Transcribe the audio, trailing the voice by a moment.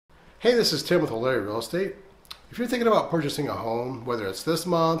Hey, this is Tim with O'Leary Real Estate. If you're thinking about purchasing a home, whether it's this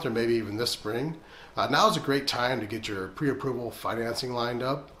month or maybe even this spring, now is a great time to get your pre-approval financing lined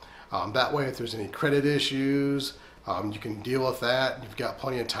up. That way, if there's any credit issues, you can deal with that. You've got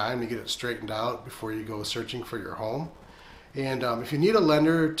plenty of time to get it straightened out before you go searching for your home. And if you need a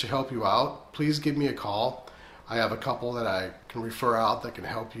lender to help you out, please give me a call. I have a couple that I can refer out that can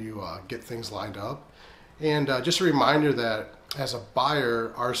help you get things lined up. And just a reminder that as a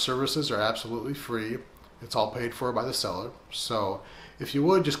buyer, our services are absolutely free. It's all paid for by the seller. So if you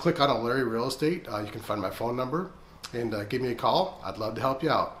would, just click on O'Leary Real Estate. You can find my phone number and give me a call. I'd love to help you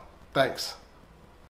out. Thanks.